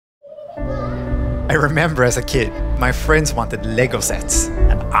I remember as a kid, my friends wanted Lego sets,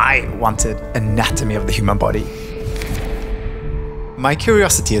 and I wanted anatomy of the human body. My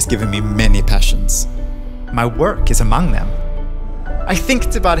curiosity has given me many passions. My work is among them. I think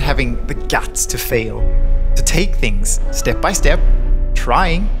it's about having the guts to fail, to take things step by step,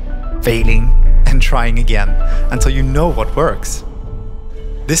 trying, failing, and trying again until you know what works.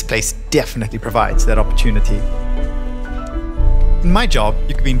 This place definitely provides that opportunity. In my job,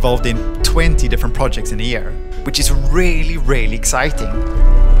 you can be involved in 20 different projects in a year, which is really exciting.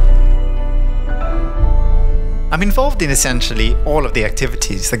 I'm involved in essentially all of the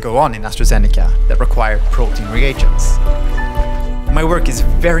activities that go on in AstraZeneca that require protein reagents. My work is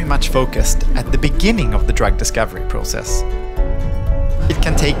very much focused at the beginning of the drug discovery process. It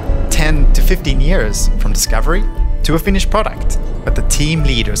can take 10 to 15 years from discovery to a finished product, but the team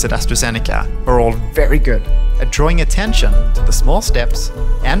leaders at AstraZeneca are all very good at drawing attention to the small steps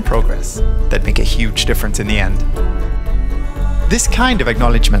and progress that make a huge difference in the end. This kind of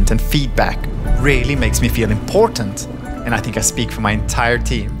acknowledgement and feedback really makes me feel important, and I think I speak for my entire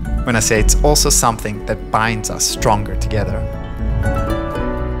team when I say it's also something that binds us stronger together.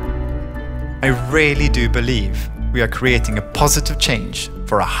 I really do believe we are creating a positive change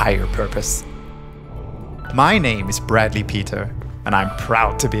for a higher purpose. My name is Bradley Peter, and I'm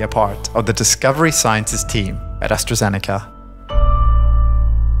proud to be a part of the Discovery Sciences team at AstraZeneca.